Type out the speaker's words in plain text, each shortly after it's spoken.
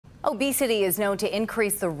Obesity is known to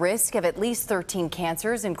increase the risk of at least 13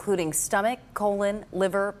 cancers, including stomach, colon,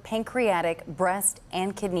 liver, pancreatic, breast,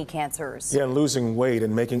 and kidney cancers. Yeah, and losing weight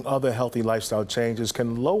and making other healthy lifestyle changes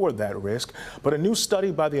can lower that risk. But a new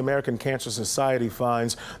study by the American Cancer Society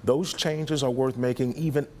finds those changes are worth making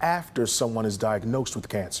even after someone is diagnosed with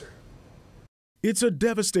cancer. It's a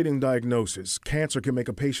devastating diagnosis. Cancer can make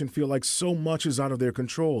a patient feel like so much is out of their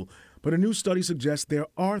control. But a new study suggests there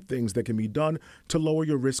are things that can be done to lower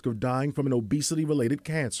your risk of dying from an obesity-related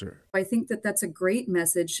cancer. I think that that's a great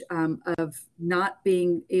message of not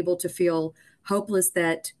being able to feel hopeless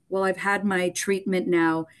that, well, I've had my treatment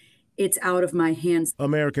now, it's out of my hands.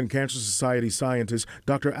 American Cancer Society scientist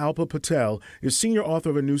Dr. Alpa Patel is senior author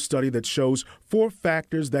of a new study that shows 4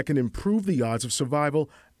 factors that can improve the odds of survival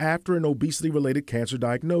after an obesity-related cancer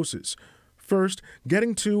diagnosis. First,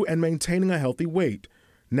 getting to and maintaining a healthy weight.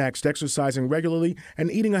 Next, exercising regularly and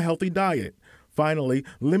eating a healthy diet. Finally,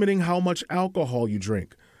 limiting how much alcohol you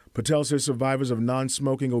drink. Patel says survivors of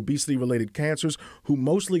non-smoking obesity-related cancers who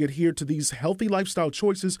mostly adhered to these healthy lifestyle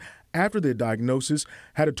choices after their diagnosis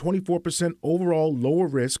had a 24% overall lower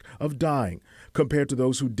risk of dying compared to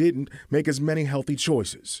those who didn't make as many healthy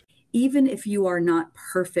choices. Even if you are not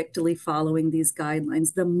perfectly following these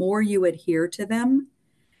guidelines, the more you adhere to them,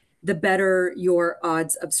 the better your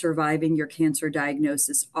odds of surviving your cancer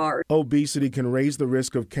diagnosis are. Obesity can raise the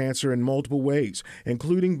risk of cancer in multiple ways,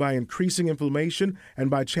 including by increasing inflammation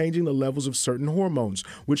and by changing the levels of certain hormones,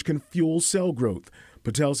 which can fuel cell growth.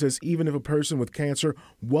 Patel says even if a person with cancer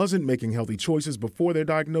wasn't making healthy choices before their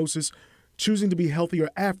diagnosis, choosing to be healthier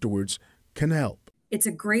afterwards can help. It's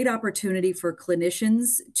a great opportunity for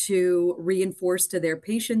clinicians to reinforce to their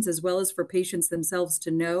patients, as well as for patients themselves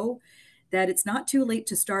to know that it's not too late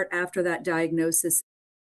to start after that diagnosis.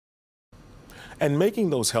 And making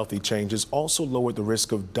those healthy changes also lowered the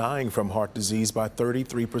risk of dying from heart disease by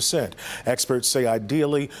 33%. Experts say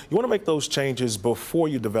ideally you want to make those changes before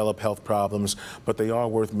you develop health problems, but they are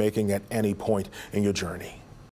worth making at any point in your journey.